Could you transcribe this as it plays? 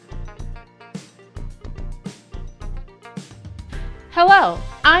Hello,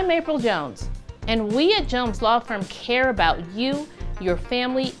 I'm April Jones, and we at Jones Law Firm care about you, your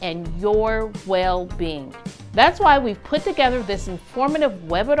family, and your well-being. That's why we've put together this informative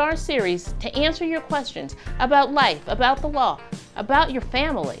webinar series to answer your questions about life, about the law, about your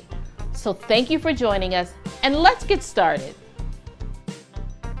family. So thank you for joining us, and let's get started.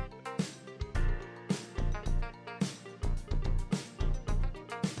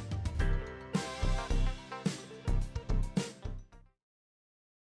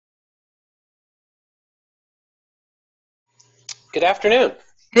 Good afternoon.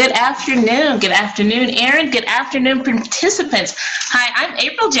 Good afternoon. Good afternoon, Aaron. Good afternoon, participants. Hi, I'm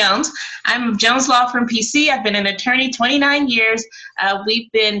April Jones. I'm Jones Law Firm PC. I've been an attorney 29 years.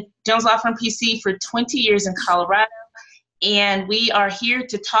 We've been Jones Law Firm PC for 20 years in Colorado, and we are here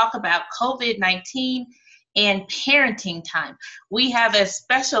to talk about COVID-19 and parenting time. We have a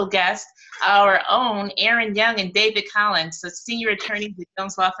special guest, our own Aaron Young and David Collins, the senior attorneys at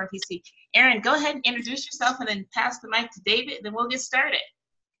Jones Law Firm PC. Aaron, go ahead and introduce yourself and then pass the mic to David, and then we'll get started.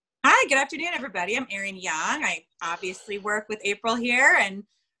 Hi, good afternoon, everybody. I'm Aaron Young. I obviously work with April here, and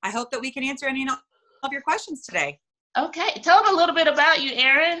I hope that we can answer any of your questions today. Okay, tell them a little bit about you,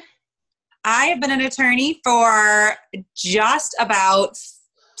 Aaron. I have been an attorney for just about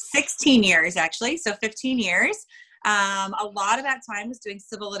 16 years, actually, so 15 years. A lot of that time was doing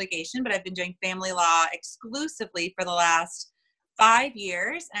civil litigation, but I've been doing family law exclusively for the last 5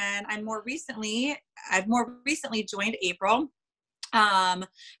 years, and I've more recently joined April,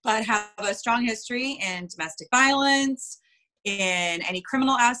 but have a strong history in domestic violence, in any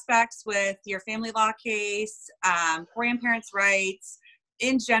criminal aspects with your family law case, grandparents' rights,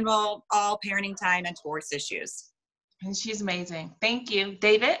 in general, all parenting time and divorce issues. And she's amazing. Thank you.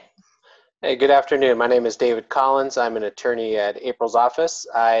 David? Hey, good afternoon. My name is David Collins. I'm an attorney at April's office.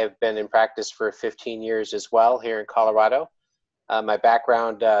 I have been in practice for 15 years as well here in Colorado. My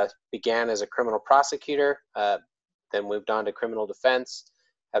background began as a criminal prosecutor, then moved on to criminal defense,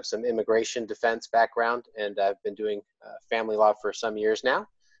 have some immigration defense background, and I've been doing family law for some years now.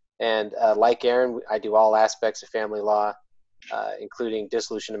 And like Aaron, I do all aspects of family law, including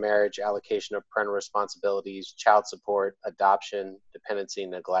dissolution of marriage, allocation of parental responsibilities, child support, adoption, dependency,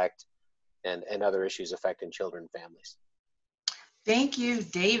 neglect, and other issues affecting children and families. Thank you,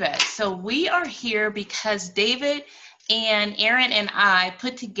 David. So we are here because David and Aaron and I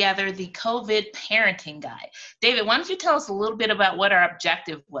put together the COVID parenting guide. David, why don't you tell us a little bit about what our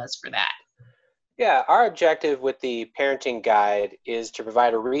objective was for that? Yeah, our objective with the parenting guide is to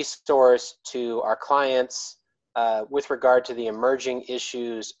provide a resource to our clients with regard to the emerging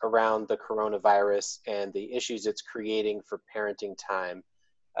issues around the coronavirus and the issues it's creating for parenting time.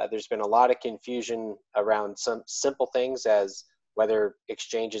 There's been a lot of confusion around some simple things as whether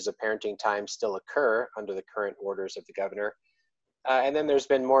exchanges of parenting time still occur under the current orders of the governor. And then there's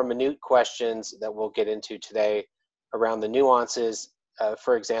been more minute questions that we'll get into today around the nuances.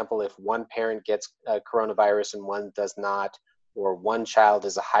 For example, if one parent gets coronavirus and one does not, or one child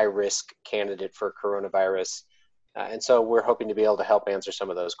is a high-risk candidate for coronavirus. And so we're hoping to be able to help answer some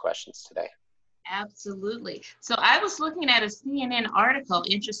of those questions today. Absolutely. So I was looking at a CNN article,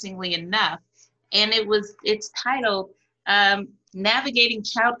 interestingly enough, and it's titled, Navigating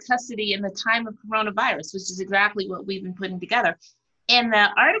Child Custody in the Time of Coronavirus, which is exactly what we've been putting together. In the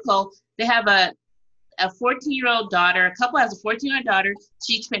article, they have a 14-year-old daughter. A couple has a 14-year-old daughter.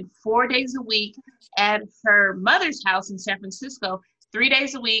 She spent 4 days a week at her mother's house in San Francisco, 3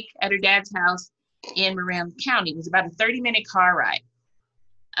 days a week at her dad's house in Marin County. It was about a 30-minute car ride.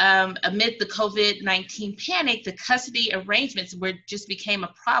 Amid the COVID-19 panic, the custody arrangements just became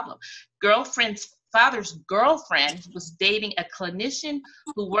a problem. Father's girlfriend was dating a clinician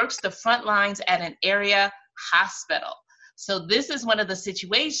who works the front lines at an area hospital. So this is one of the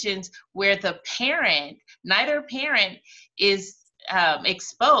situations where neither parent is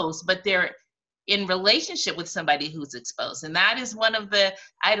exposed, but they're in relationship with somebody who's exposed. And that is one of the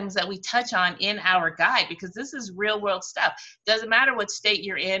items that we touch on in our guide, because this is real world stuff. Doesn't matter what state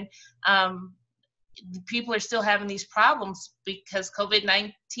you're in. People are still having these problems because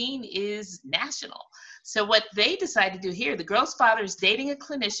COVID-19 is national. So what they decide to do here, the girl's father is dating a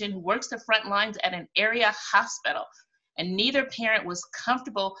clinician who works the front lines at an area hospital, and neither parent was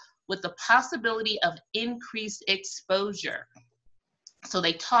comfortable with the possibility of increased exposure. So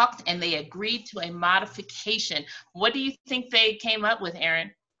they talked and they agreed to a modification. What do you think they came up with,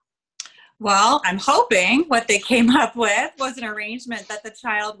 Aaron? Well, I'm hoping what they came up with was an arrangement that the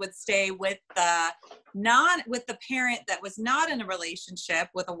child would stay with the parent that was not in a relationship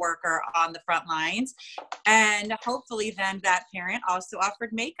with a worker on the front lines. And hopefully then that parent also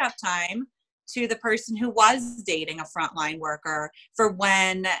offered makeup time to the person who was dating a frontline worker for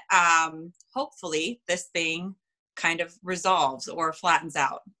when hopefully this thing kind of resolves or flattens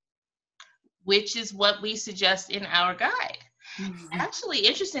out. Which is what we suggest in our guide. Actually,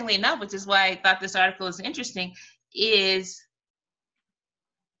 interestingly enough, which is why I thought this article is interesting, is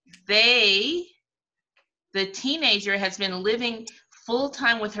the teenager has been living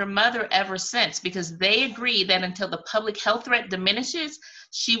full-time with her mother ever since, because they agreed that until the public health threat diminishes,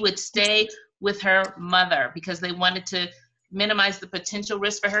 she would stay with her mother because they wanted to minimize the potential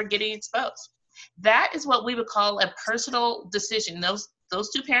risk for her getting exposed. That is what we would call a personal decision. Those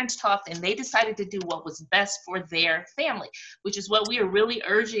two parents talked and they decided to do what was best for their family, which is what we are really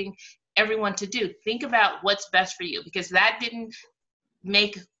urging everyone to do. Think about what's best for you, because that didn't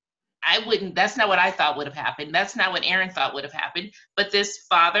make, that's not what I thought would have happened. That's not what Aaron thought would have happened. But this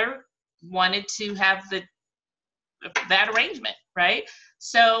father wanted to have that arrangement, right?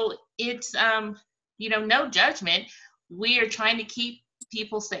 So it's, no judgment. We are trying to keep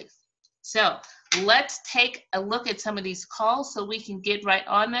people safe. So let's take a look at some of these calls so we can get right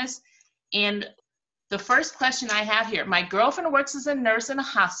on this. And the first question I have here, my girlfriend works as a nurse in a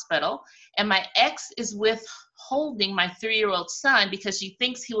hospital, and my ex is withholding my 3-year-old son because she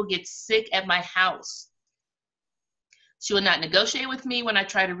thinks he will get sick at my house. She will not negotiate with me when I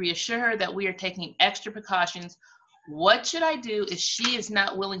try to reassure her that we are taking extra precautions. What should I do if she is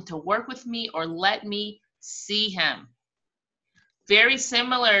not willing to work with me or let me see him? Very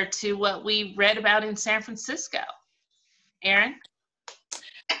similar to what we read about in San Francisco. Aaron?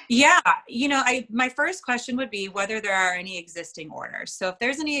 Yeah, my first question would be whether there are any existing orders. So if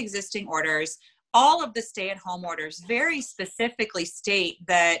there's any existing orders, all of the stay-at-home orders very specifically state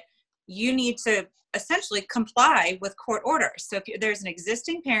that you need to essentially comply with court orders. So if there's an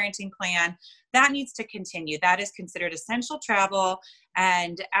existing parenting plan, that needs to continue. That is considered essential travel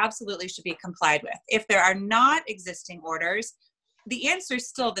and absolutely should be complied with. If there are not existing orders, the answer is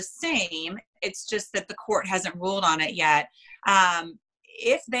still the same. It's just that the court hasn't ruled on it yet.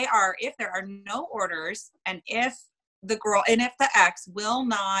 If there are no orders, and if the ex will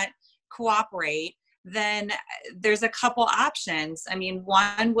not cooperate, then there's a couple options. I mean,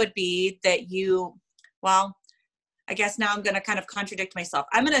 one would be that I guess now I'm going to kind of contradict myself.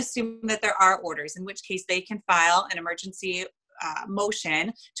 I'm going to assume that there are orders, in which case they can file an emergency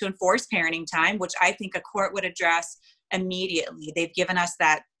motion to enforce parenting time, which I think a court would address immediately. They've given us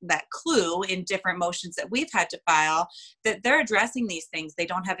that clue in different motions that we've had to file, that they're addressing these things. They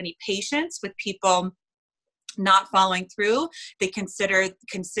don't have any patience with people not following through. They consider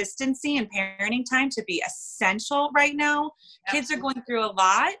consistency in parenting time to be essential right now. Absolutely. Kids are going through a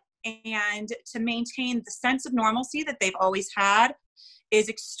lot, and to maintain the sense of normalcy that they've always had is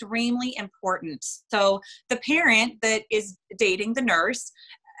extremely important. So the parent that is dating the nurse,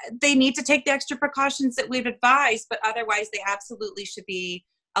 they need to take the extra precautions that we've advised, but otherwise they absolutely should be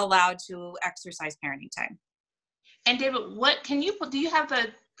allowed to exercise parenting time. And David, do you have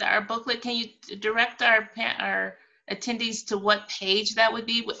our booklet? Can you direct our attendees to what page that would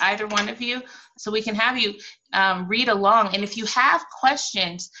be, with either one of you, so we can have you read along? And if you have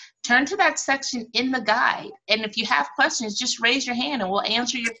questions, turn to that section in the guide. And if you have questions, just raise your hand and we'll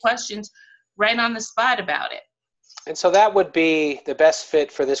answer your questions right on the spot about it. And so that would be, the best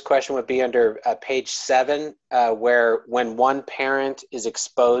fit for this question would be under page 7, where when one parent is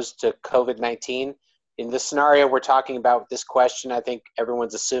exposed to COVID-19. In the scenario we're talking about with this question, I think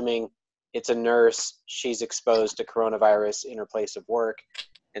everyone's assuming it's a nurse. She's exposed to coronavirus in her place of work.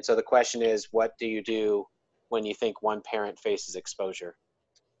 And so the question is, what do you do when you think one parent faces exposure?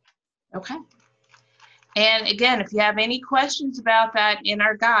 Okay. And again, if you have any questions about that in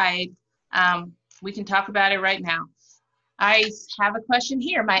our guide, we can talk about it right now. I have a question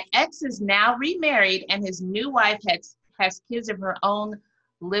here. My ex is now remarried and his new wife has kids of her own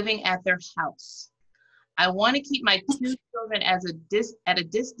living at their house. I want to keep my 2 children at a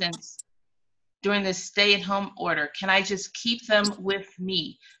distance during this stay-at-home order. Can I just keep them with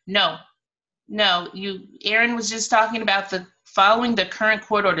me? No. Aaron was just talking about following the current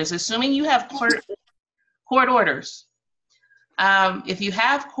court orders. Assuming you have court orders. If you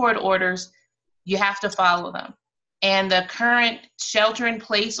have court orders, you have to follow them. And the current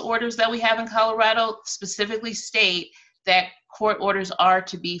shelter-in-place orders that we have in Colorado specifically state that court orders are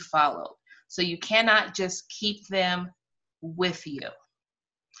to be followed. So you cannot just keep them with you.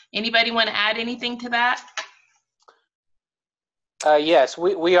 Anybody want to add anything to that? Yes,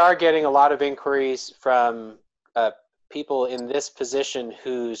 we are getting a lot of inquiries from people in this position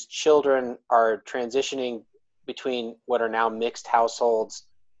whose children are transitioning between what are now mixed households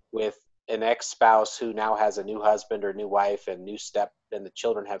with an ex-spouse who now has a new husband or new wife and new and the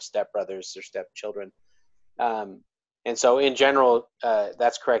children have stepbrothers or stepchildren. And so in general,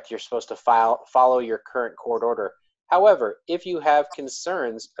 that's correct. You're supposed to follow your current court order. However, if you have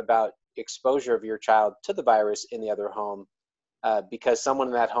concerns about exposure of your child to the virus in the other home, because someone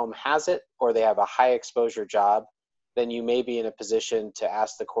in that home has it or they have a high exposure job, then you may be in a position to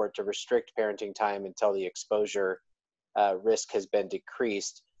ask the court to restrict parenting time until the exposure risk has been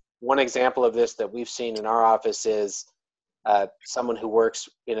decreased. One example of this that we've seen in our office is someone who works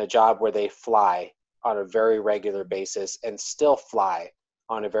in a job where they fly on a very regular basis and still fly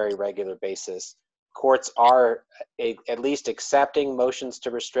on a very regular basis. Courts are at least accepting motions to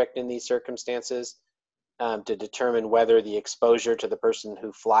restrict in these circumstances to determine whether the exposure to the person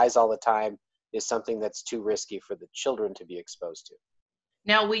who flies all the time is something that's too risky for the children to be exposed to.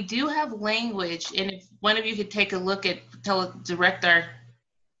 Now, we do have language, and if one of you could take a look at, direct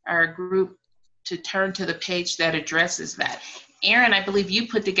our group to turn to the page that addresses that. Aaron, I believe you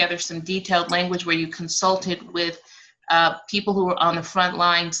put together some detailed language where you consulted with people who were on the front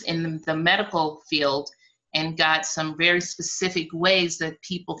lines in the medical field and got some very specific ways that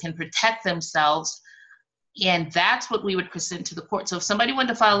people can protect themselves. And that's what we would present to the court. So if somebody wanted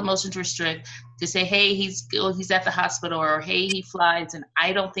to file a motion to restrict, to say, hey, he's at the hospital, or hey, he flies and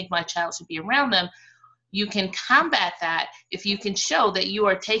I don't think my child should be around them, you can combat that if you can show that you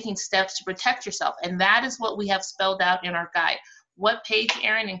are taking steps to protect yourself. And that is what we have spelled out in our guide. What page,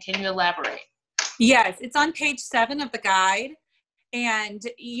 Erin, and can you elaborate? Yes, it's on page 7 of the guide. And,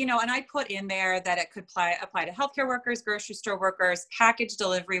 and I put in there that it could apply to healthcare workers, grocery store workers, package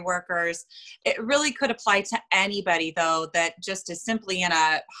delivery workers. It really could apply to anybody, though, that just is simply in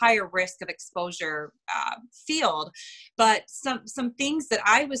a higher risk of exposure field. But some things that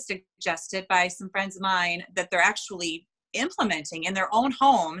I was suggested by some friends of mine that they're actually implementing in their own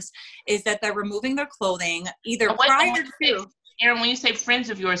homes is that they're removing their clothing either prior to. Erin, when you say friends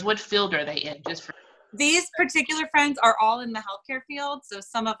of yours, what field are they in? These particular friends are all in the healthcare field. So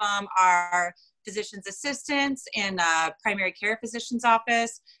some of them are physician's assistants in a primary care physician's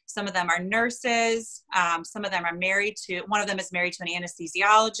office. Some of them are nurses. Some of them are one of them is married to an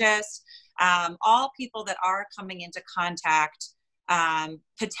anesthesiologist. All people that are coming into contact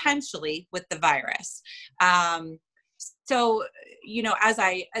potentially with the virus. So, as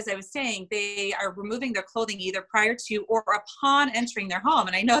I was saying, they are removing their clothing either prior to or upon entering their home.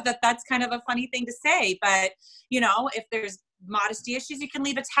 And I know that that's kind of a funny thing to say, but, if there's modesty issues, you can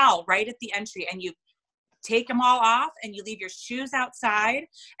leave a towel right at the entry and you take them all off and you leave your shoes outside.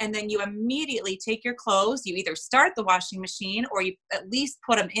 And then you immediately take your clothes. You either start the washing machine or you at least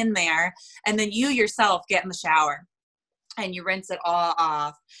put them in there. And then you yourself get in the shower and you rinse it all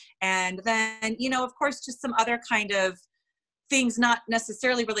off. And then, of course, just some other kind of things not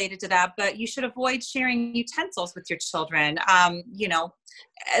necessarily related to that, but you should avoid sharing utensils with your children.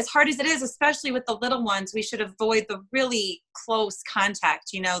 As hard as it is, especially with the little ones, we should avoid the really close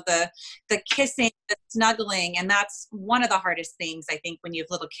contact, the kissing, the snuggling. And that's one of the hardest things, I think, when you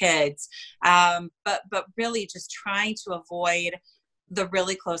have little kids. But really just trying to avoid the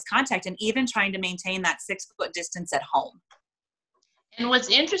really close contact and even trying to maintain that 6-foot distance at home. And what's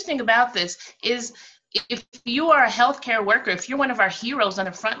interesting about this is if you are a healthcare worker, if you're one of our heroes on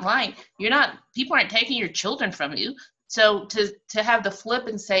the front line, people aren't taking your children from you. So to have the flip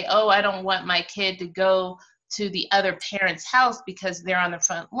and say, oh, I don't want my kid to go to the other parent's house because they're on the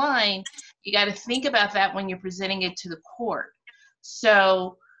front line, you got to think about that when you're presenting it to the court.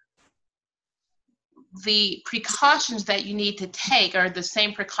 So the precautions that you need to take are the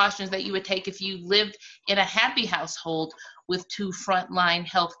same precautions that you would take if you lived in a happy household with 2 frontline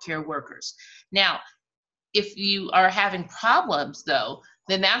healthcare workers. Now, if you are having problems, though,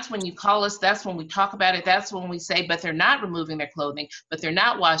 then that's when you call us. That's when we talk about it. That's when we say, but they're not removing their clothing, but they're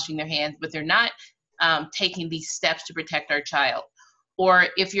not washing their hands, but they're not taking these steps to protect our child. Or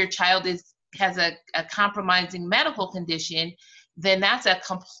if your child has a compromising medical condition, then that's a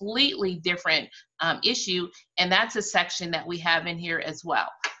completely different issue. And that's a section that we have in here as well.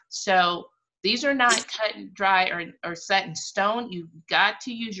 So these are not cut and dry or set in stone. You've got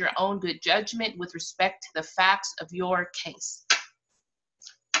to use your own good judgment with respect to the facts of your case.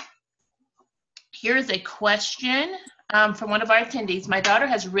 Here's a question from one of our attendees. My daughter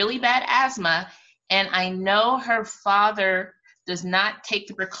has really bad asthma, and I know her father does not take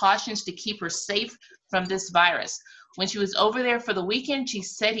the precautions to keep her safe from this virus. When she was over there for the weekend, she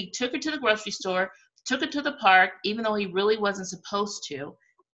said he took her to the grocery store, took her to the park, even though he really wasn't supposed to.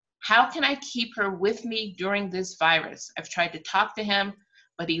 How can I keep her with me during this virus? I've tried to talk to him,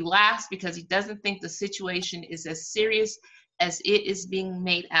 but he laughs because he doesn't think the situation is as serious as it is being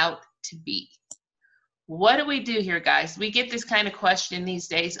made out to be. what do we do here, guys? We get this kind of question these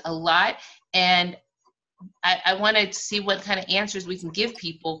days a lot, and I want to see what kind of answers we can give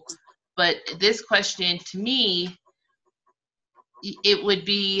people. But this question, to me, it would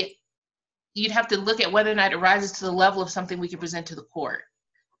be, you'd have to look at whether or not it rises to the level of something we could present to the court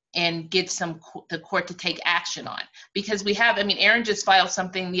and get the court to take action on. Because we have, I mean, Erin just filed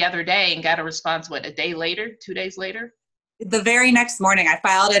something the other day and got a response, what, a day later, 2 days later? The very next morning. I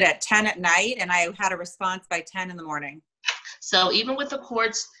filed it at 10 at night, and I had a response by 10 in the morning. So even with the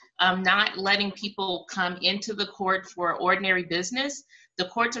courts not letting people come into the court for ordinary business, the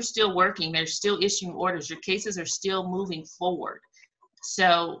courts are still working. They're still issuing orders. Your cases are still moving forward.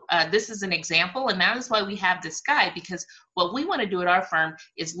 So this is an example, and that is why we have this guide, because what we want to do at our firm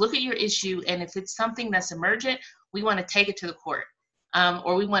is look at your issue, and if it's something that's emergent, we want to take it to the court,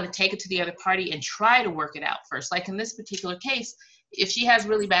 or we want to take it to the other party and try to work it out first. Like in this particular case, if she has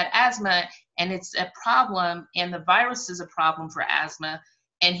really bad asthma and it's a problem and the virus is a problem for asthma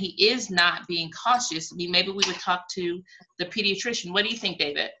and he is not being cautious, I mean, maybe we would talk to the pediatrician. What do you think,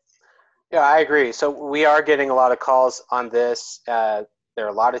 David? Yeah, I agree. So we are getting a lot of calls on this. There are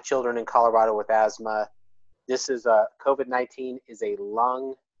a lot of children in Colorado with asthma. This is COVID-19 is a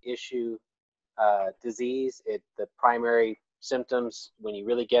lung issue disease. The primary symptoms when you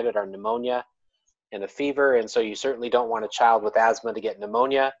really get it are pneumonia and a fever. And so you certainly don't want a child with asthma to get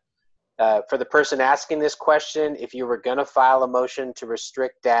pneumonia. For the person asking this question, if you were going to file a motion to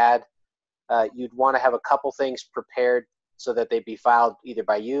restrict dad, you'd want to have a couple things prepared so that they'd be filed either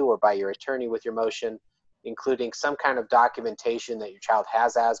by you or by your attorney with your motion, including some kind of documentation that your child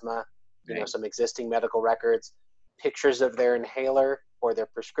has asthma, you know, some existing medical records, pictures of their inhaler or their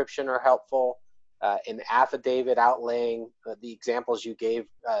prescription are helpful, an affidavit outlaying the examples you gave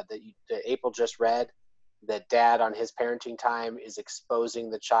that April just read, that dad on his parenting time is exposing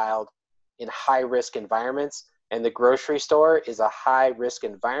the child in high-risk environments, and the grocery store is a high-risk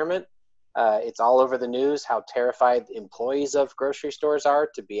environment. It's all over the news how terrified employees of grocery stores are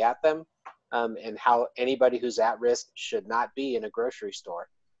to be at them, and how anybody who's at risk should not be in a grocery store.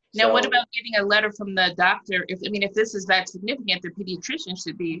 Now, what about getting a letter from the doctor? If this is that significant, the pediatrician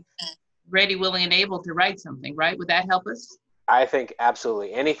should be ready, willing, and able to write something, right? Would that help us? I think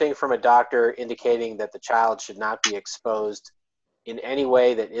absolutely. Anything from a doctor indicating that the child should not be exposed in any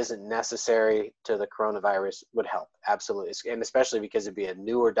way that isn't necessary to the coronavirus would help. Absolutely. And especially because it'd be a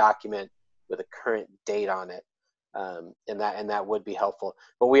newer document with a current date on it. And that would be helpful.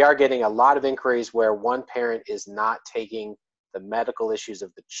 But we are getting a lot of inquiries where one parent is not taking the medical issues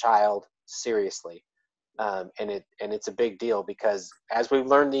of the child seriously. And it's a big deal because as we've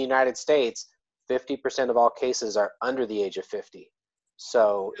learned in the United States, 50% of all cases are under the age of 50.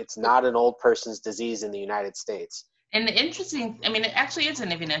 So it's not an old person's disease in the United States. And the interesting, it actually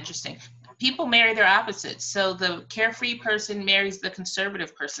isn't even interesting. People marry their opposites. So the carefree person marries the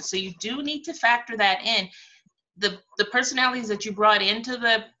conservative person. So you do need to factor that in. The personalities that you brought into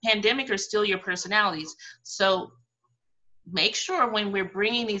the pandemic are still your personalities. So make sure when we're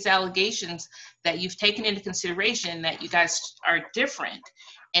bringing these allegations that you've taken into consideration that you guys are different.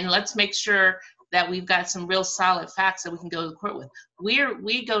 And let's make sure that we've got some real solid facts that we can go to the court with.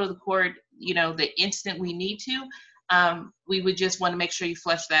 We go to the court, the instant we need to. We would just want to make sure you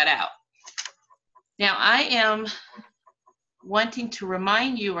flesh that out. Now, I am wanting to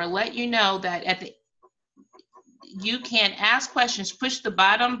remind you or let you know that you can ask questions. Push the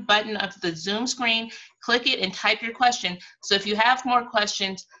bottom button of the Zoom screen, click it, and type your question. So if you have more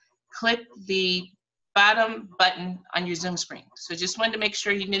questions, click the bottom button on your Zoom screen. So just wanted to make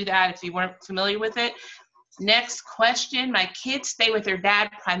sure you knew that if you weren't familiar with it. Next question. My kids stay with their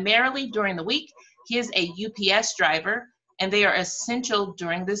dad primarily during the week. He is a UPS driver, and they are essential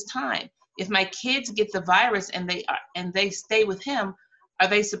during this time. If my kids get the virus and they stay with him, are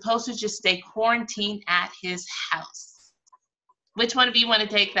they supposed to just stay quarantined at his house? Which one of you want to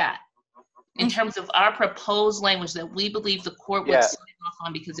take that? In terms of our proposed language that we believe the court would sign off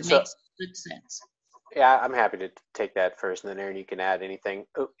on because it makes good sense. Yeah, I'm happy to take that first, and then Erin, you can add anything.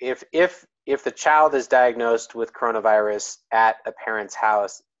 If the child is diagnosed with coronavirus at a parent's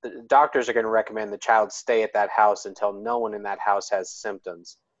house, the doctors are going to recommend the child stay at that house until no one in that house has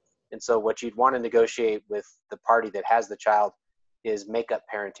symptoms. And so what you'd want to negotiate with the party that has the child is make up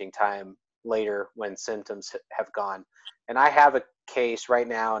parenting time later when symptoms have gone. And I have a case right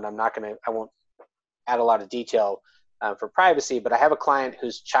now, and I won't add a lot of detail for privacy, but I have a client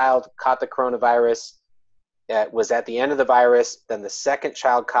whose child caught the coronavirus, was at the end of the virus, then the second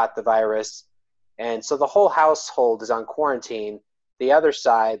child caught the virus. And so the whole household is on quarantine. The other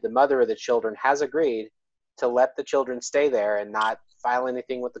side, the mother of the children, has agreed to let the children stay there and not file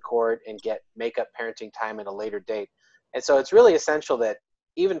anything with the court and get make-up parenting time at a later date. And so it's really essential that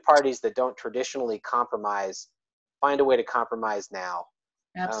even parties that don't traditionally compromise find a way to compromise now,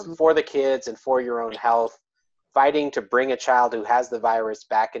 for the kids and for your own health. Fighting to bring a child who has the virus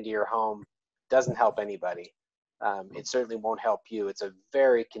back into your home doesn't help anybody. It certainly won't help you. It's a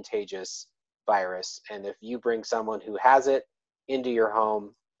very contagious virus. And if you bring someone who has it into your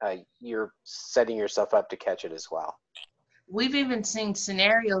home, you're setting yourself up to catch it as well. We've even seen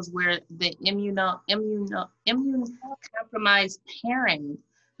scenarios where the immunocompromised parent,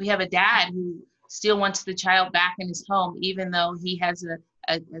 we have a dad who still wants the child back in his home, even though he has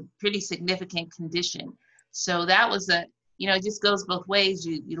a pretty significant condition. So that was it just goes both ways.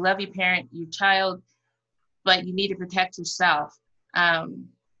 You love your parent, your child, but you need to protect yourself.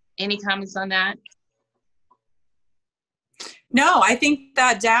 Any comments on that? No, I think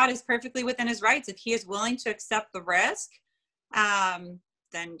that dad is perfectly within his rights. If he is willing to accept the risk,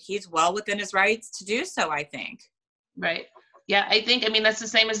 then he's well within his rights to do so, I think. Right. Yeah, I mean, that's the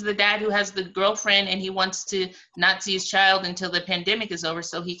same as the dad who has the girlfriend and he wants to not see his child until the pandemic is over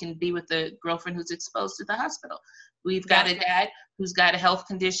so he can be with the girlfriend who's exposed to the hospital. We've got a dad who's got a health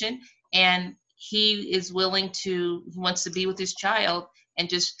condition and he wants to be with his child and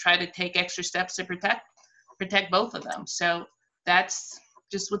just try to take extra steps to protect both of them. So that's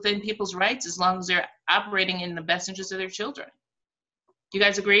just within people's rights as long as they're operating in the best interest of their children. Do you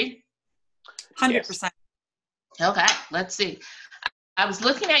guys agree? 100%. Yes. Okay, let's see. I was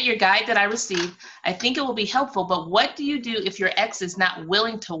looking at your guide that I received. I think it will be helpful, but what do you do if your ex is not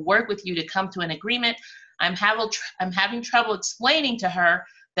willing to work with you to come to an agreement? I'm having trouble explaining to her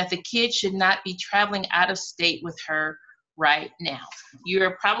that the kid should not be traveling out of state with her right now.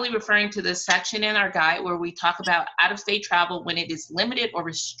 You're probably referring to the section in our guide where we talk about out-of-state travel when it is limited or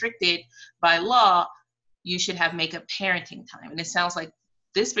restricted by law. You should have make-up parenting time. And it sounds like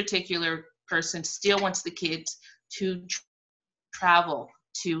this particular person still wants the kids to travel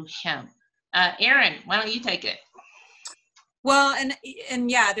to him. Erin, why don't you take it? Well,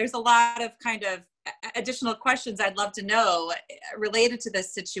 and yeah, there's a lot of kind of additional questions I'd love to know related to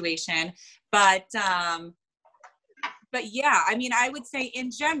this situation, but yeah, I mean, I would say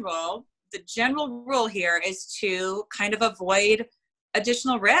in general, the general rule here is to kind of avoid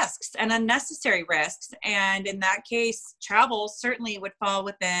additional risks and unnecessary risks. And in that case, travel certainly would fall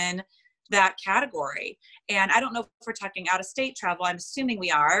within that category. And I don't know if we're talking out of state travel. I'm assuming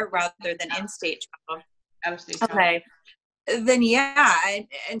we are, rather than in-state travel. Out of state travel. Okay. Then yeah.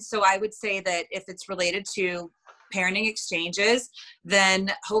 And so I would say that if it's related to parenting exchanges,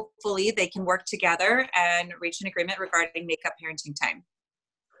 then hopefully they can work together and reach an agreement regarding make-up parenting time.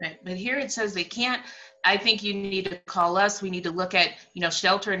 Right. But here it says they can't. I think you need to call us. We need to look at,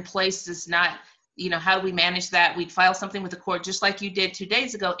 shelter in place is not, how do we manage that? We'd file something with the court just like you did 2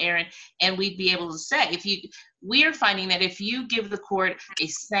 days ago, Erin, and we'd be able to say, we're finding that if you give the court a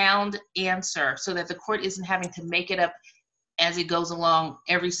sound answer so that the court isn't having to make it up as it goes along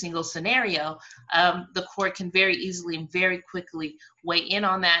every single scenario, the court can very easily and very quickly weigh in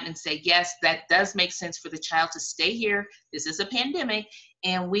on that and say, yes, that does make sense for the child to stay here. This is a pandemic,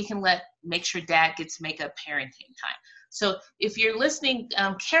 and we can make sure dad gets make-up parenting time. So if you're listening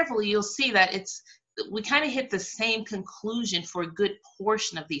carefully, you'll see that we kind of hit the same conclusion for a good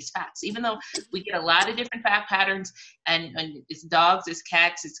portion of these facts, even though we get a lot of different fact patterns, and it's dogs, it's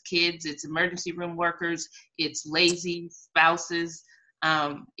cats, it's kids, it's emergency room workers, it's lazy spouses,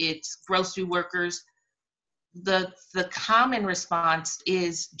 it's grocery workers. The common response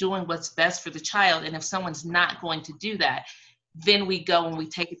is doing what's best for the child, and if someone's not going to do that, then we go and we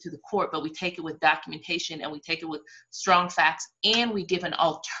take it to the court, but we take it with documentation and we take it with strong facts, and we give an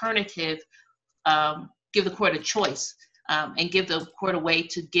alternative, give the court a choice, and give the court a way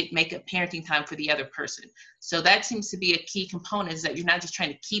to get make-up parenting time for the other person. So that seems to be a key component, is that you're not just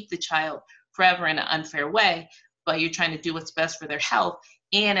trying to keep the child forever in an unfair way, but you're trying to do what's best for their health,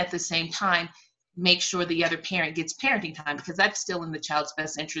 and at the same time, make sure the other parent gets parenting time, because that's still in the child's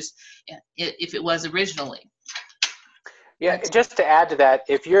best interest if it was originally. Yeah, just to add to that,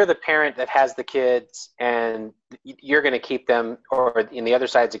 if you're the parent that has the kids and you're going to keep them, or in the other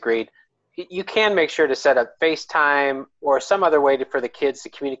side's agreed, you can make sure to set up FaceTime or some other way for the kids to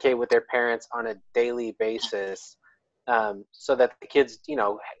communicate with their parents on a daily basis, so that the kids,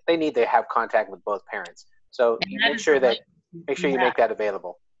 they need to have contact with both parents. So make sure you make that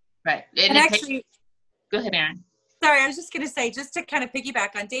available. Right. And actually, go ahead, Erin. Sorry, I was just going to say, just to kind of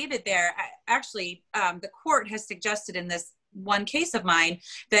piggyback on David there, the court has suggested in this one case of mine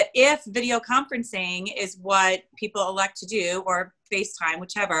that if video conferencing is what people elect to do, or FaceTime,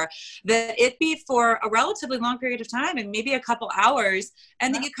 whichever, that it be for a relatively long period of time and maybe a couple hours,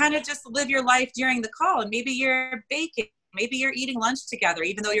 and that you kind of just live your life during the call. And maybe you're baking, maybe you're eating lunch together,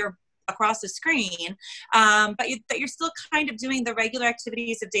 even though you're across the screen, but you're still kind of doing the regular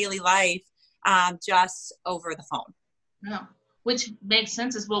activities of daily life, just over the phone. Yeah, which makes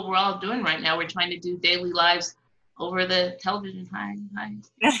sense, is what we're all doing right now. We're trying to do daily lives over the television. Hi,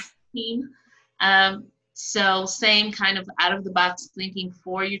 team. So same kind of out of the box thinking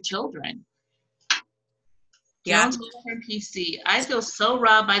for your children. Yeah. Jones from PC. I feel so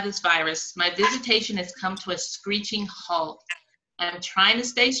robbed by this virus. My visitation has come to a screeching halt. I'm trying to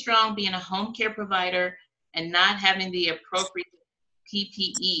stay strong, being a home care provider and not having the appropriate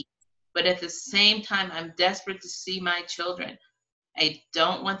PPE. But at the same time, I'm desperate to see my children. I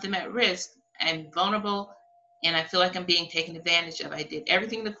don't want them at risk. I'm vulnerable, and I feel like I'm being taken advantage of. I did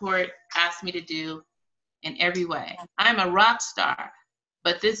everything the court asked me to do in every way. I'm a rock star,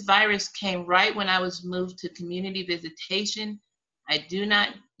 but this virus came right when I was moved to community visitation. I do not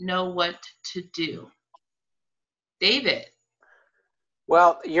know what to do. David.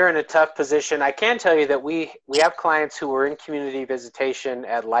 Well, you're in a tough position. I can tell you that we have clients who are in community visitation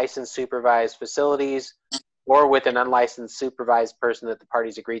at licensed supervised facilities or with an unlicensed supervised person that the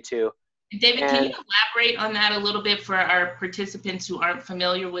parties agree to. David, can you elaborate on that a little bit for our participants who aren't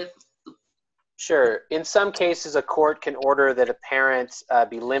familiar with? Sure. In some cases, a court can order that a parent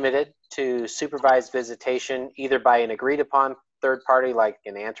be limited to supervised visitation, either by an agreed upon third party like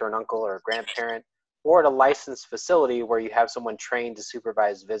an aunt or an uncle or a grandparent, or at a licensed facility where you have someone trained to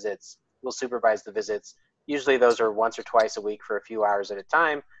supervise visits, will supervise the visits. Usually those are once or twice a week for a few hours at a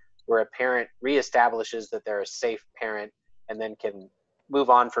time, where a parent reestablishes that they're a safe parent and then can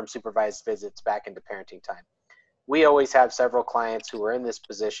move on from supervised visits back into parenting time. We always have several clients who are in this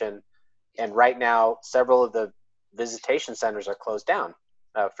position, and right now several of the visitation centers are closed down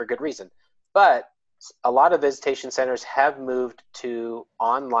for good reason. But a lot of visitation centers have moved to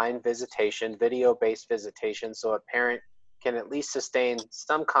online visitation, video-based visitation, so a parent can at least sustain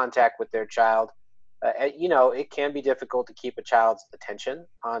some contact with their child. It can be difficult to keep a child's attention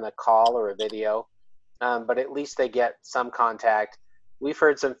on a call or a video, but at least they get some contact. We've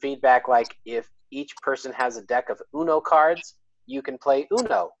heard some feedback like if each person has a deck of Uno cards, you can play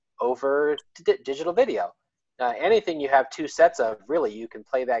Uno over digital video. Anything you have two sets of, really, you can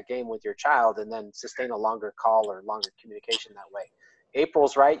play that game with your child and then sustain a longer call or longer communication that way.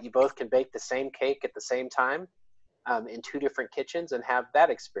 April's right. You both can bake the same cake at the same time in two different kitchens and have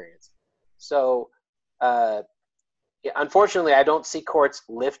that experience. So unfortunately, I don't see courts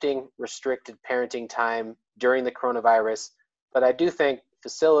lifting restricted parenting time during the coronavirus, but I do think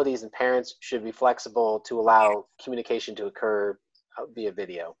facilities and parents should be flexible to allow communication to occur via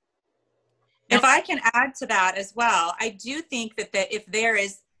video. If I can add to that as well, I do think that if there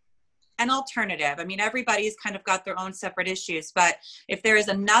is an alternative, I mean, everybody's kind of got their own separate issues, but if there is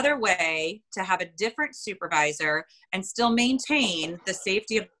another way to have a different supervisor and still maintain the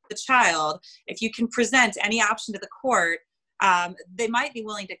safety of the child, if you can present any option to the court, they might be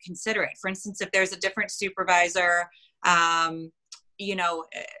willing to consider it. For instance, if there's a different supervisor,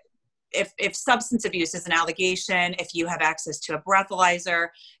 if substance abuse is an allegation, if you have access to a breathalyzer,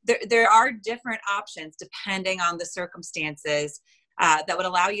 there are different options depending on the circumstances that would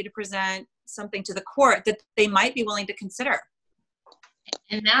allow you to present something to the court that they might be willing to consider.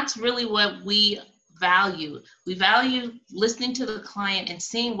 And that's really what we value. We value listening to the client and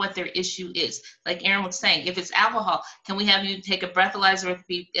seeing what their issue is. Like Erin was saying, if it's alcohol, can we have you take a breathalyzer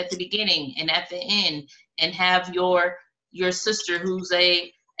at the beginning and at the end, and have your sister who's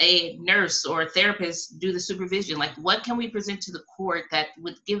a nurse or a therapist do the supervision? Like, what can we present to the court that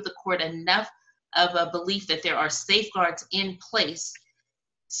would give the court enough of a belief that there are safeguards in place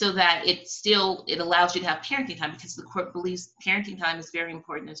so that it allows you to have parenting time, because the court believes parenting time is very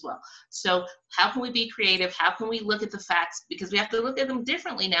important as well. So how can we be creative? How can we look at the facts? Because we have to look at them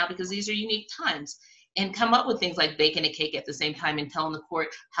differently now, because these are unique times, and come up with things like baking a cake at the same time and telling the court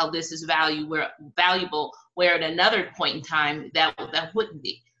how this is valuable, where at another point in time that wouldn't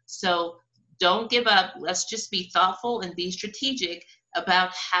be. So don't give up. Let's just be thoughtful and be strategic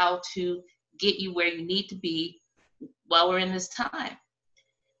about how to get you where you need to be while we're in this time.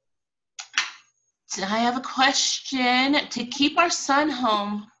 So I have a question. To keep our son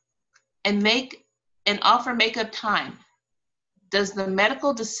home and offer makeup time, does the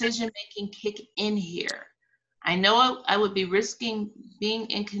medical decision-making kick in here? I know I would be risking being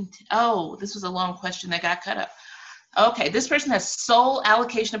this was a long question that got cut up. Okay, this person has sole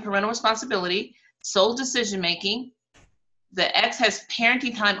allocation of parental responsibility, sole decision-making. The ex has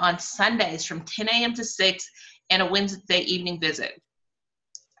parenting time on Sundays from 10 a.m. to 6, and a Wednesday evening visit.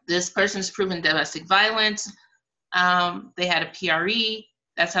 This person is proven domestic violence. They had a PRE.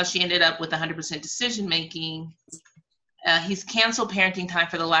 That's how she ended up with 100% decision making. He's canceled parenting time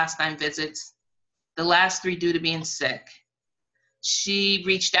for the last 9 visits, the last 3 due to being sick. She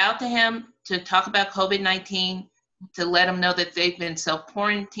reached out to him to talk about COVID-19, to let him know that they've been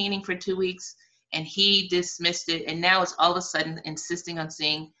self-quarantining for 2 weeks, and he dismissed it, and now is all of a sudden insisting on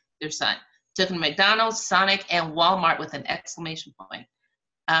seeing their son. Took him to McDonald's, Sonic, and Walmart with an exclamation point.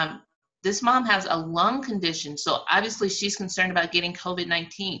 This mom has a lung condition, so obviously she's concerned about getting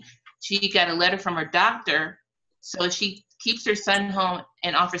COVID-19. She got a letter from her doctor, so if she keeps her son home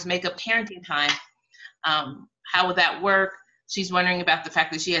and offers makeup parenting time, how would that work? She's wondering about the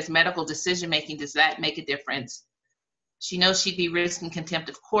fact that she has medical decision-making. Does that make a difference? She knows she'd be risking contempt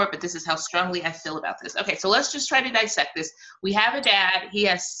of court, but this is how strongly I feel about this. Okay, so let's just try to dissect this. We have a dad. He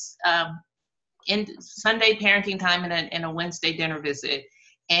has in Sunday parenting time and a Wednesday dinner visit,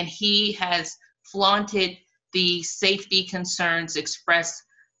 and he has flaunted the safety concerns expressed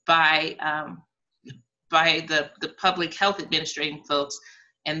by the public health administrating folks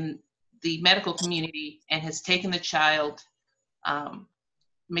and the medical community, and has taken the child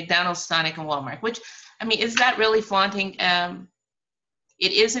McDonald's, Sonic, and Walmart, which, I mean, is that really flaunting?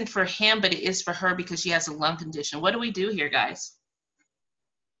 It isn't for him, but it is for her because she has a lung condition. What do we do here, guys?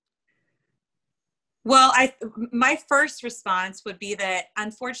 Well, my first response would be that,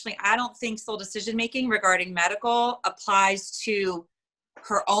 unfortunately, I don't think sole decision-making regarding medical applies to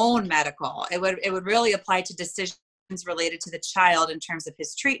her own medical. It would really apply to decisions related to the child in terms of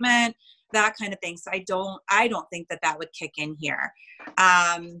his treatment, that kind of thing. So I don't think that would kick in here.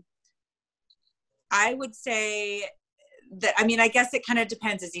 I would say that, I mean, I guess it kind of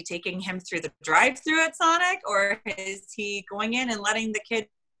depends. Is he taking him through the drive-through at Sonic, or is he going in and letting the kid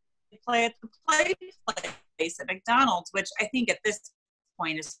play at the play place at McDonald's, which I think at this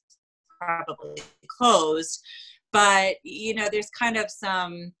point is probably closed. But, you know, there's kind of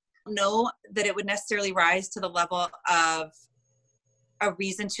some, know that it would necessarily rise to the level of a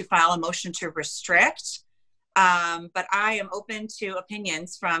reason to file a motion to restrict. But I am open to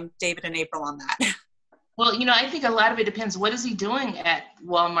opinions from David and April on that. Well, you know, I think a lot of it depends. What is he doing at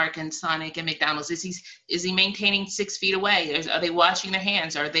Walmart and Sonic and McDonald's? Is he maintaining 6 feet away? Are they washing their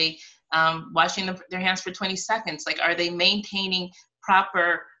hands? Are they washing their hands for 20 seconds? Like, are they maintaining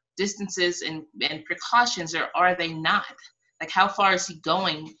proper distances and precautions, or are they not? Like, how far is he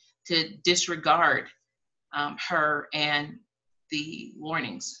going to disregard her and the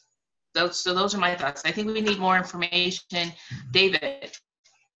warnings? So those are my thoughts. I think we need more information. David?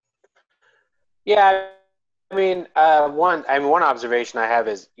 Yeah, I mean, one observation I have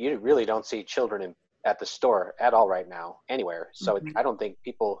is you really don't see children at the store at all right now, anywhere. So I don't think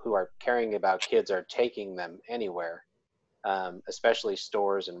people who are caring about kids are taking them anywhere, especially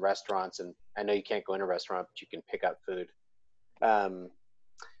stores and restaurants. And I know you can't go in a restaurant, but you can pick up food.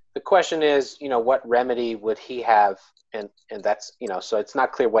 The question is, you know, what remedy would he have? And that's, you know, so it's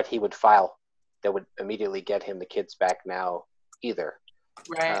not clear what he would file that would immediately get him the kids back now either.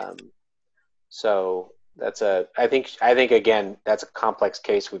 Right. So that's I think again, that's a complex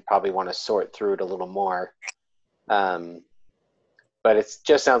case. We probably want to sort through it a little more. But it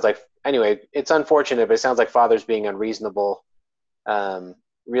just sounds like, anyway, it's unfortunate, but it sounds like father's being unreasonable.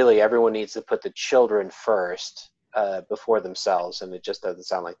 Really, everyone needs to put the children first before themselves, and it just doesn't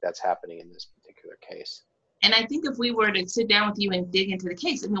sound like that's happening in this particular case. And I think if we were to sit down with you and dig into the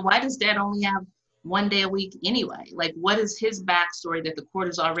case, I mean, why does dad only have 1 day a week anyway? Like, what is his backstory that the court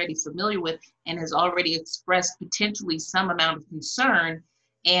is already familiar with and has already expressed potentially some amount of concern?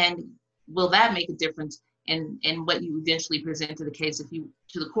 And will that make a difference in what you eventually present to the case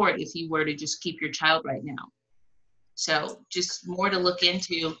to the court if you were to just keep your child right now? So just more to look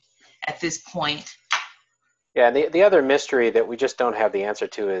into at this point. Yeah, the other mystery that we just don't have the answer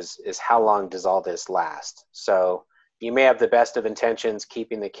to is how long does all this last? So you may have the best of intentions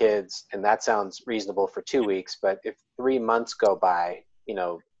keeping the kids, and that sounds reasonable for 2 weeks, but if 3 months go by, you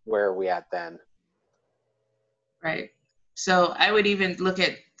know, where are we at then? Right. So I would even look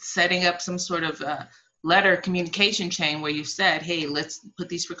at setting up some sort of letter communication chain where you said, hey, let's put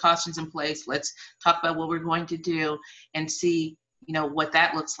these precautions in place. Let's talk about what we're going to do and see, you know, what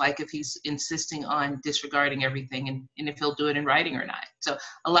that looks like if he's insisting on disregarding everything, and if he'll do it in writing or not. So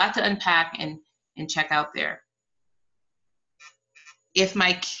a lot to unpack and check out there. If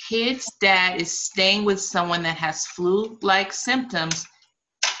my kid's dad is staying with someone that has flu-like symptoms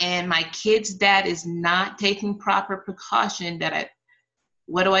and my kid's dad is not taking proper precaution,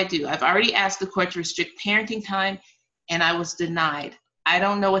 what do I do? I've already asked the court to restrict parenting time and I was denied. I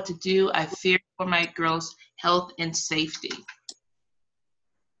don't know what to do. I fear for my girls' health and safety.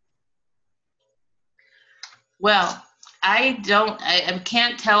 Well, I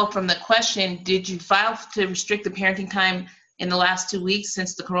can't tell from the question, did you file to restrict the parenting time in the last 2 weeks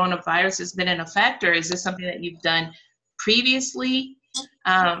since the coronavirus has been in effect, or is this something that you've done previously?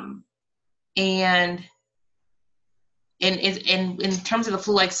 And in terms of the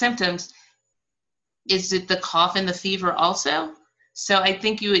flu-like symptoms, is it the cough and the fever also? So I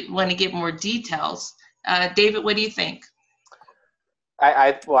think you would want to get more details. David, what do you think?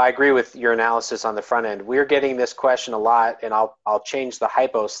 Well, I agree with your analysis on the front end. We're getting this question a lot, and I'll change the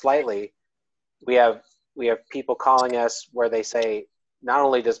hypo slightly. We have people calling us where they say, not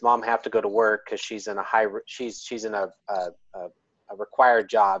only does mom have to go to work because she's in a required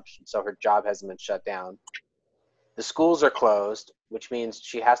job, so her job hasn't been shut down. The schools are closed, which means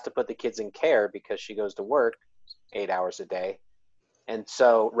she has to put the kids in care because she goes to work 8 hours a day. And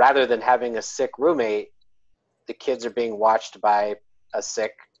so rather than having a sick roommate, the kids are being watched by a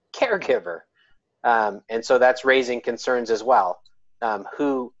sick caregiver. And so that's raising concerns as well.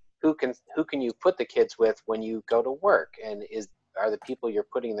 Who can you put the kids with when you go to work? And are the people you're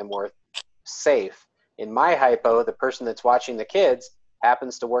putting them with safe? In my hypo, the person that's watching the kids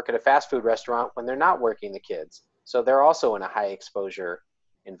happens to work at a fast food restaurant when they're not working the kids. So they're also in a high exposure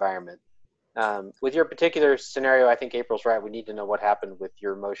environment. With your particular scenario, I think April's right. We need to know what happened with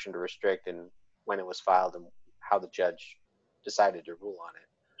your motion to restrict and when it was filed and how the judge decided to rule on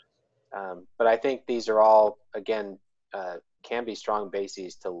it. But I think these are all, again, can be strong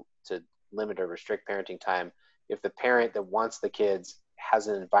bases to limit or restrict parenting time if the parent that wants the kids has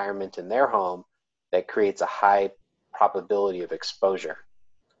an environment in their home that creates a high probability of exposure.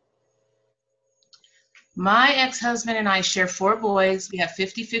 My ex-husband and I share 4 boys. We have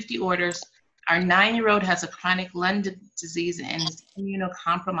 50-50 orders. Our 9-year-old has a chronic lung disease and is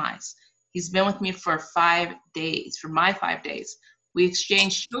immunocompromised. He's been with me for 5 days, for my 5 days. We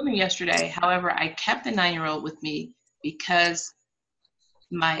exchanged children yesterday. However, I kept the 9-year-old with me because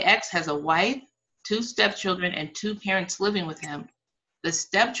my ex has a wife, 2 stepchildren, and 2 parents living with him. The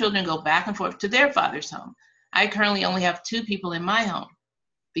stepchildren go back and forth to their father's home. I currently only have 2 people in my home.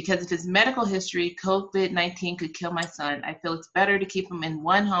 Because of his medical history, COVID-19 could kill my son. I feel it's better to keep him in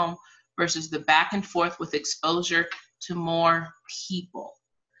one home versus the back and forth with exposure to more people.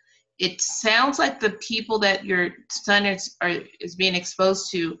 It sounds like the people that your son is being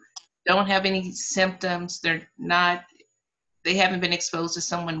exposed to don't have any symptoms. They haven't been exposed to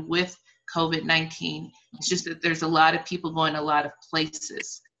someone with COVID-19. It's just that there's a lot of people going a lot of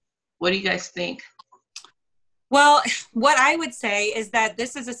places. What do you guys think? Well, what I would say is that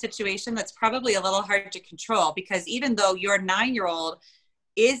this is a situation that's probably a little hard to control because even though your 9-year-old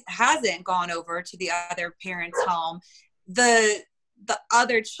hasn't gone over to the other parent's home, the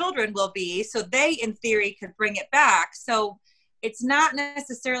other children will be, so they in theory could bring it back. So it's not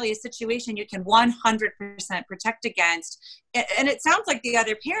necessarily a situation you can 100% protect against. And it sounds like the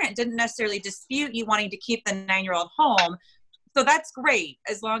other parent didn't necessarily dispute you wanting to keep the 9-year-old home. So that's great,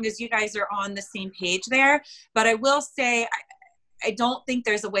 as long as you guys are on the same page there. But I will say, I don't think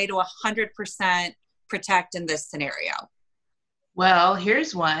there's a way to 100% protect in this scenario. Well,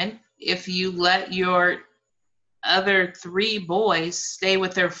 here's one. If you let your other 3 boys stay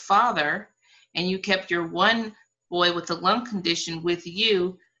with their father and you kept your 1 boy with a lung condition with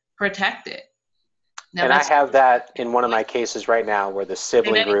you, protected. Now, and I have that in one of my cases right now where the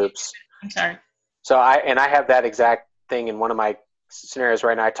sibling groups. I'm sorry. So I have that exact thing in one of my scenarios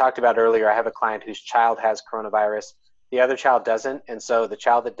right now. I talked about earlier, I have a client whose child has coronavirus. The other child doesn't. And so the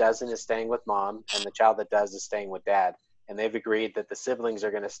child that doesn't is staying with mom and the child that does is staying with dad. And they've agreed that the siblings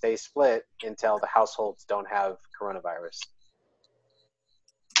are going to stay split until the households don't have coronavirus.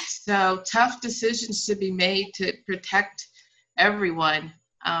 So tough decisions to be made to protect everyone.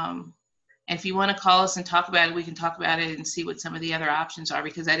 And if you want to call us and talk about it, we can talk about it and see what some of the other options are,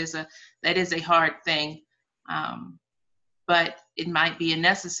 because that is a hard thing. But it might be a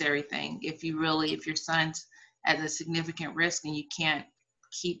necessary thing if your son's at a significant risk and you can't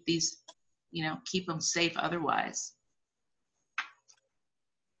keep keep them safe otherwise.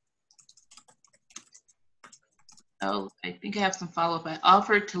 Oh, I think I have some follow-up. I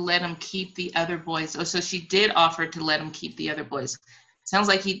offered to let him keep the other boys. Oh, so she did offer to let him keep the other boys. Sounds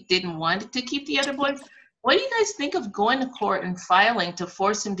like he didn't want to keep the other boys. What do you guys think of going to court and filing to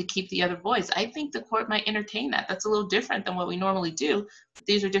force him to keep the other boys? I think the court might entertain that. That's a little different than what we normally do, but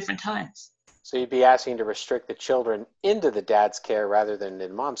these are different times. So you'd be asking to restrict the children into the dad's care rather than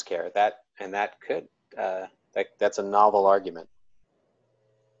in mom's care. That's a novel argument.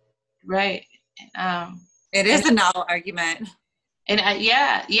 Right. It is a novel argument. And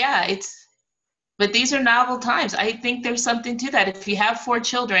but these are novel times. I think there's something to that. If you have 4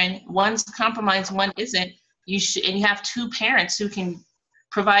 children, one's compromised, one isn't, and you have 2 parents who can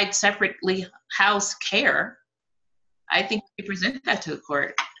provide separately house care, I think you present that to the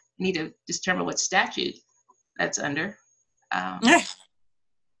court. You need to determine what statute that's under. And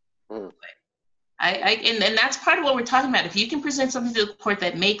that's part of what we're talking about. If you can present something to the court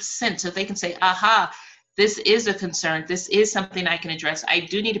that makes sense, so they can say, aha, this is a concern, this is something I can address, I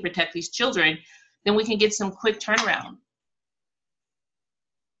do need to protect these children, then we can get some quick turnaround.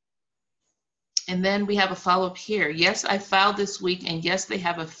 And then we have a follow-up here. Yes, I filed this week, and yes, they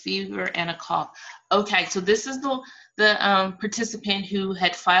have a fever and a cough. Okay, so this is the participant who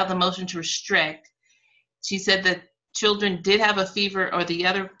had filed the motion to restrict. She said that children did have a fever, or the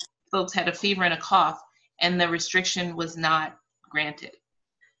other folks had a fever and a cough, and the restriction was not granted.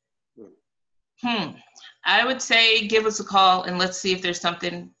 I would say give us a call and let's see if there's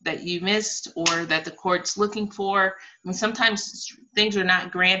something that you missed or that the court's looking for. I mean, sometimes things are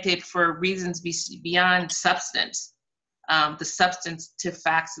not granted for reasons beyond substance, the substantive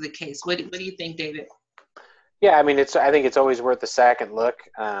facts of the case. What do you think, David? Yeah, I mean, I think it's always worth a second look.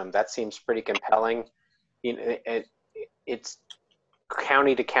 That seems pretty compelling. You know, it's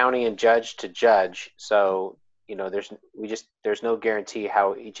county to county and judge to judge. So, you know, there's no guarantee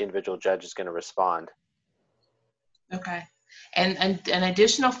how each individual judge is going to respond. Okay. And an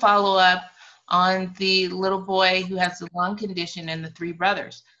additional follow-up on the little boy who has the lung condition and the 3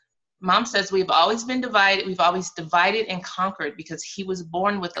 brothers. Mom says we've always been divided. We've always divided and conquered because he was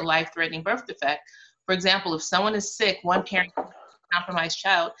born with a life-threatening birth defect. For example, if someone is sick, one parent keeps a compromised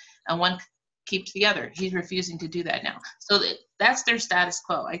child and one keeps the other. He's refusing to do that now. So that's their status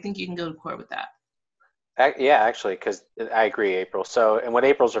quo. I think you can go to court with that. Yeah, actually, because I agree, April. So, and what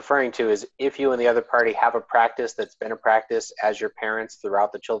April's referring to is if you and the other party have a practice that's been a practice as your parents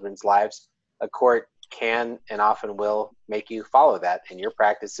throughout the children's lives, a court can and often will make you follow that. And your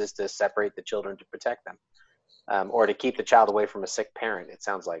practice is to separate the children to protect them, or to keep the child away from a sick parent, it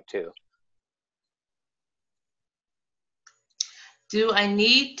sounds like, too. Do I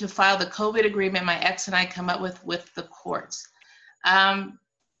need to file the COVID agreement my ex and I come up with the courts?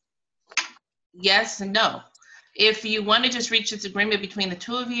 Yes and no. If you want to just reach this agreement between the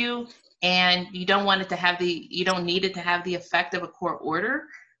 2 of you and you don't want it to have you don't need it to have the effect of a court order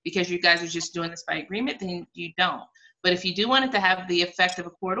because you guys are just doing this by agreement, then you don't. But if you do want it to have the effect of a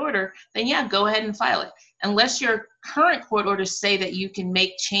court order, then yeah, go ahead and file it. Unless your current court orders say that you can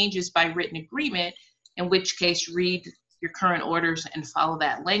make changes by written agreement, in which case read your current orders and follow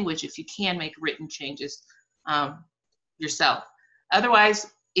that language if you can make written changes yourself.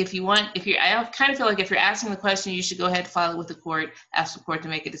 Otherwise, I kind of feel like if you're asking the question, you should go ahead and file it with the court, ask the court to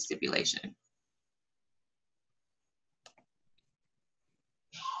make it a stipulation.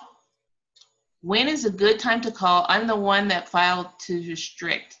 When is a good time to call? I'm the one that filed to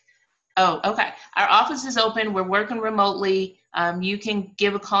restrict. Oh, okay. Our office is open. We're working remotely. You can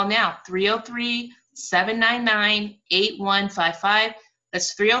give a call now, 303-799-8155.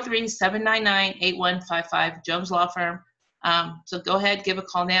 That's 303-799-8155, Jones Law Firm. So go ahead, give a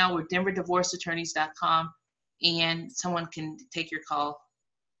call now. We're denverdivorceattorneys.com, and someone can take your call.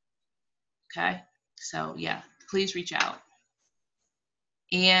 Okay, so yeah, please reach out.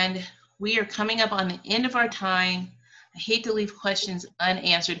 And we are coming up on the end of our time. I hate to leave questions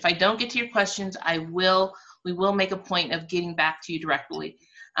unanswered. If I don't get to your questions, we will make a point of getting back to you directly.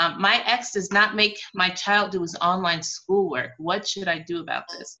 My ex does not make my child do his online schoolwork. What should I do about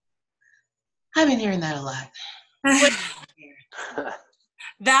this? I've been hearing that a lot.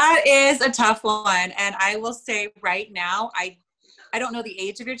 That is a tough one. And I will say right now, I don't know the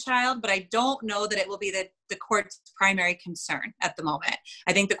age of your child, but I don't know that it will be the court's primary concern at the moment.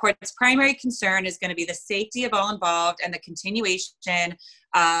 I think the court's primary concern is going to be the safety of all involved and the continuation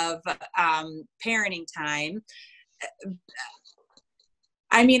of parenting time.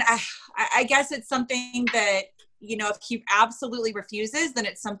 I mean, I guess it's something that, you know, if he absolutely refuses, then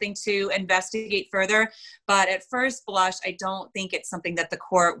it's something to investigate further. But at first blush, I don't think it's something that the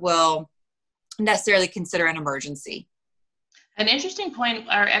court will necessarily consider an emergency. An interesting point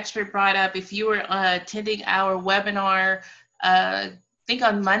our expert brought up, if you were attending our webinar, I think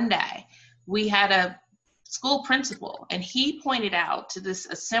on Monday, we had a school principal, and he pointed out to a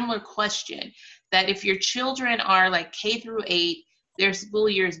similar question, that if your children are like K through 8, their school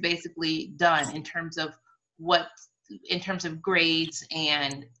year is basically done in terms of grades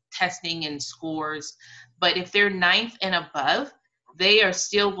and testing and scores. But if they're 9th and above, they are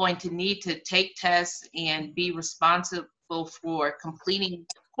still going to need to take tests and be responsible for completing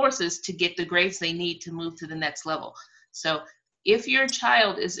courses to get the grades they need to move to the next level. So if your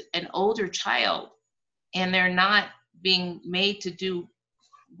child is an older child and they're not being made to do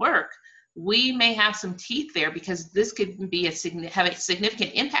work, we may have some teeth there, because this could be have a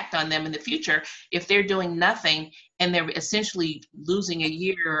significant impact on them in the future if they're doing nothing and they're essentially losing a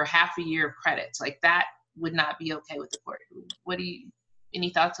year or half a year of credits. Like, that would not be okay with the court. Any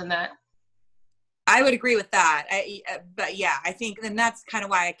thoughts on that? I would agree with that. But yeah, I think, and that's kind of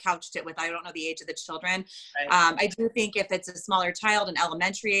why I couched it with, I don't know the age of the children. Right. I do think if it's a smaller child, an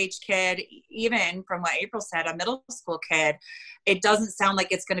elementary age kid, even from what April said, a middle school kid, it doesn't sound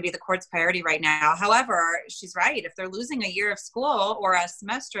like it's going to be the court's priority right now. However, she's right. If they're losing a year of school or a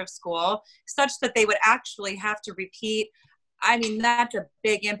semester of school such that they would actually have to repeat, I mean, that's a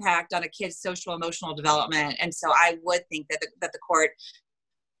big impact on a kid's social emotional development. And so I would think that the court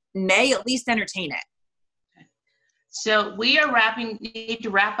may at least entertain it. So we are need to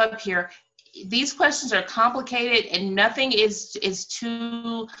wrap up here. These questions are complicated, and nothing is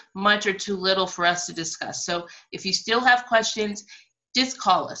too much or too little for us to discuss. So if you still have questions, just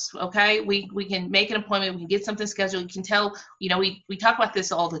call us, okay? We can make an appointment. We can get something scheduled. You can tell, we talk about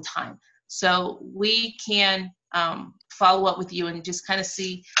this all the time. So we can follow up with you and just kind of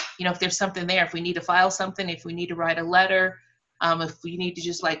see, if there's something there, if we need to file something, if we need to write a letter, if we need to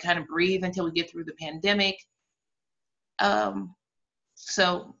just kind of breathe until we get through the pandemic.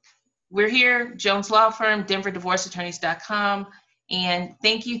 So we're here, Jones Law Firm, DenverDivorceAttorneys.com. And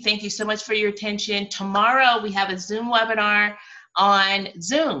thank you so much for your attention. Tomorrow we have a Zoom webinar on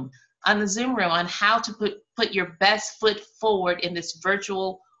Zoom, on the Zoom room, on how to put your best foot forward in this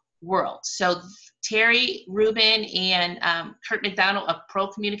virtual world. So Terry Rubin and Kurt McDonald of Pro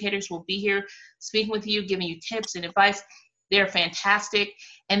Communicators will be here speaking with you, giving you tips and advice. They're fantastic.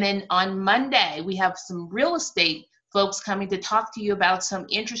 And then on Monday, we have some real estate folks coming to talk to you about some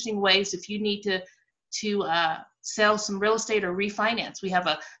interesting ways if you need to sell some real estate or refinance. We have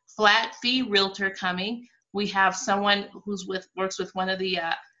a flat fee realtor coming. We have someone who's works with one of the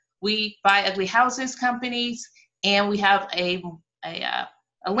We Buy Ugly Houses companies, and we have a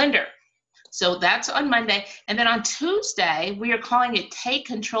lender. So that's on Monday. And then on Tuesday, we are calling it Take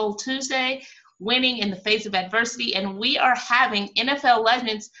Control Tuesday, Winning in the Face of Adversity. And we are having NFL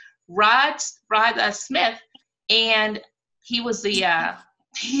legends Rod Smith, and he's a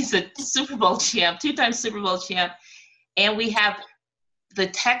Super Bowl champ, 2-time Super Bowl champ. And we have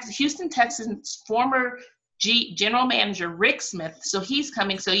the Houston Texans former general manager, Rick Smith. So he's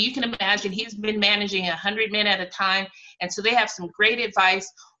coming. So you can imagine he's been managing 100 men at a time. And so they have some great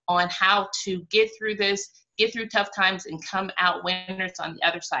advice on how to get through this, get through tough times, and come out winners on the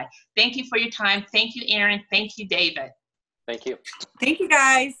other side. Thank you for your time. Thank you, Aaron. Thank you, David. Thank you. Thank you,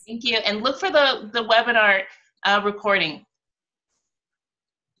 guys. Thank you. And look for the webinar recording.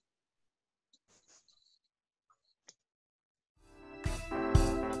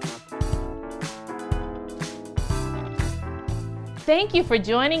 Thank you for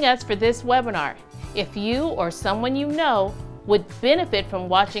joining us for this webinar. If you or someone you know would benefit from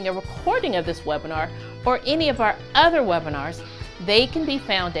watching a recording of this webinar or any of our other webinars, they can be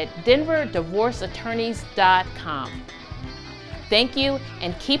found at DenverDivorceAttorneys.com. Thank you,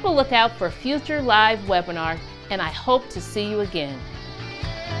 and keep a lookout for future live webinars, and I hope to see you again.